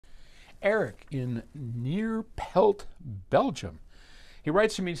Eric in Neerpelt, Belgium. He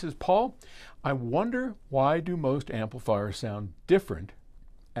writes to me, he says, Paul, I wonder why do most amplifiers sound different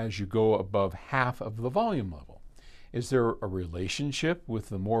as you go above half of the volume level? Is there a relationship with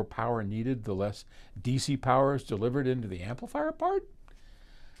the more power needed, the less DC power is delivered into the amplifier part?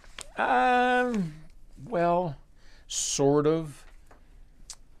 Well, sort of.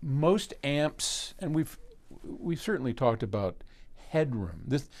 Most amps, and we've certainly talked about headroom.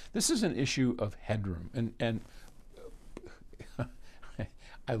 This is an issue of headroom, and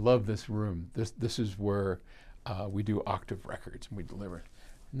I love this room. This is where we do octave records and we deliver.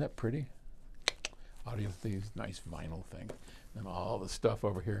 Isn't that pretty? Audio, these nice vinyl thing, and all the stuff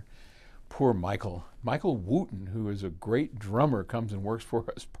over here. Poor Michael Wooten, who is a great drummer, comes and works for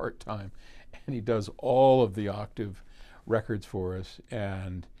us part-time, and he does all of the octave records for us,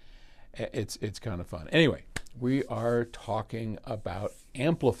 and it's kind of fun. Anyway, we are talking about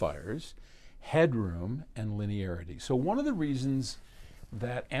amplifiers, headroom, and linearity. So one of the reasons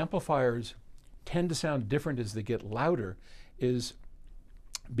that amplifiers tend to sound different as they get louder is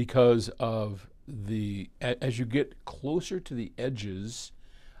because of as you get closer to the edges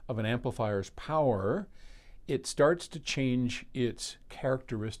of an amplifier's power, it starts to change its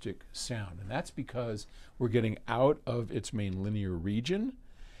characteristic sound. And that's because we're getting out of its main linear region,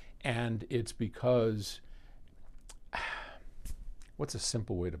 and it's because, what's a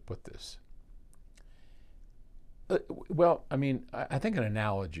simple way to put this? Well, I mean, I think an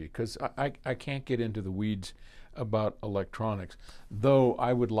analogy, because I can't get into the weeds about electronics, though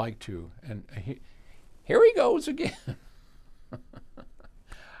I would like to. And here he goes again.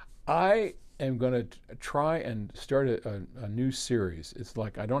 I am going to try and start a new series. It's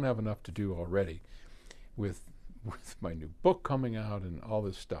like I don't have enough to do already with my new book coming out and all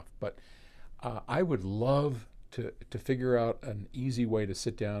this stuff. But I would love to figure out an easy way to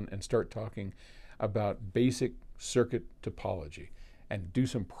sit down and start talking about basic circuit topology and do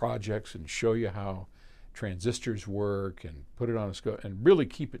some projects and show you how transistors work and put it on a scope and really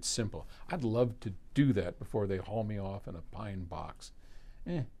keep it simple. I'd love to do that before they haul me off in a pine box.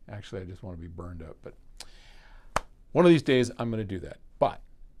 Actually, I just want to be burned up, but one of these days I'm going to do that. But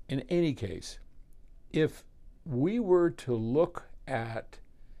in any case, if we were to look at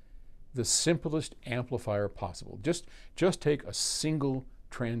the simplest amplifier possible, just take a single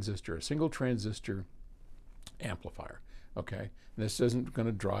transistor amplifier, okay? This isn't going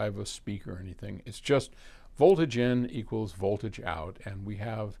to drive a speaker or anything. It's just voltage in equals voltage out, and we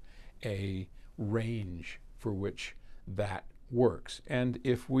have a range for which that works. And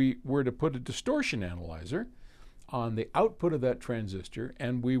if we were to put a distortion analyzer on the output of that transistor,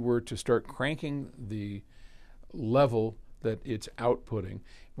 and we were to start cranking the level that it's outputting,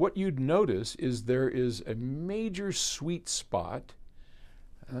 what you'd notice is there is a major sweet spot.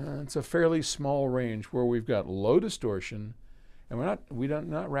 It's a fairly small range where we've got low distortion, and we're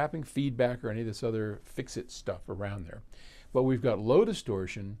not wrapping feedback or any of this other fix-it stuff around there. But we've got low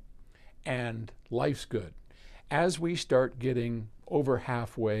distortion, and life's good. As we start getting over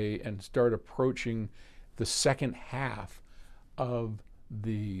halfway and start approaching the second half of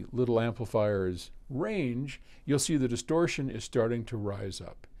the little amplifier's range, you'll see the distortion is starting to rise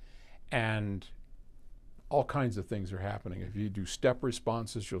up. And all kinds of things are happening. If you do step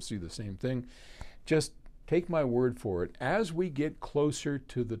responses, you'll see the same thing. Just take my word for it. As we get closer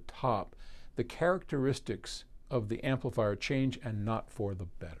to the top, the characteristics of the amplifier change, and not for the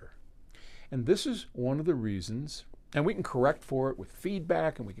better. And this is one of the reasons, and we can correct for it with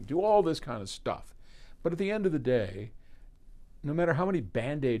feedback, and we can do all this kind of stuff. But at the end of the day, no matter how many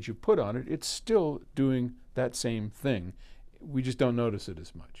Band-Aids you put on it, it's still doing that same thing. We just don't notice it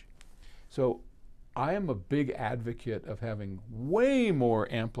as much. So I am a big advocate of having way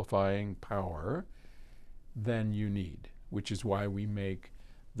more amplifying power than you need, which is why we make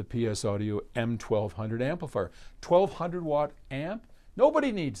the PS Audio M1200 amplifier. 1200 watt amp,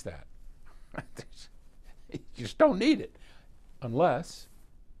 nobody needs that. You just don't need it unless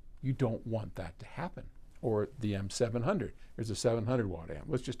you don't want that to happen. Or the M700, there's a 700 watt amp.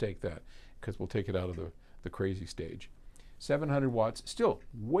 Let's just take that because we'll take it out of the crazy stage. 700 watts, still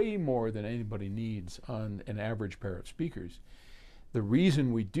way more than anybody needs on an average pair of speakers. The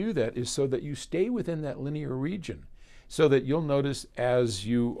reason we do that is so that you stay within that linear region, so that you'll notice as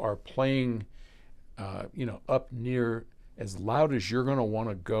you are playing up near as loud as you're going to want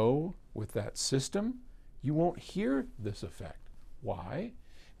to go with that system, you won't hear this effect. Why?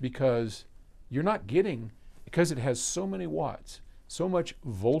 Because you're not getting, because it has so many watts, so much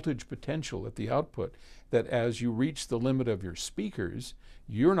voltage potential at the output, that as you reach the limit of your speakers,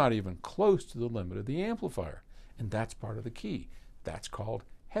 you're not even close to the limit of the amplifier. And that's part of the key. That's called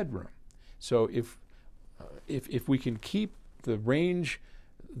headroom. So if we can keep the range,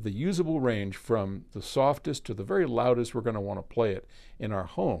 the usable range from the softest to the very loudest we're going to want to play it in our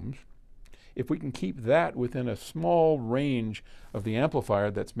homes, if we can keep that within a small range of the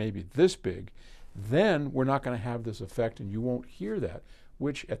amplifier that's maybe this big, then we're not going to have this effect and you won't hear that,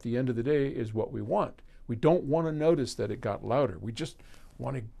 which at the end of the day is what we want. We don't want to notice that it got louder. We just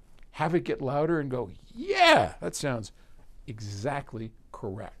want to have it get louder and go, yeah, that sounds exactly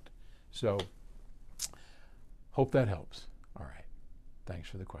correct. So hope that helps. All right. Thanks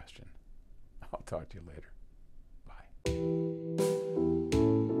for the question. I'll talk to you later. Bye.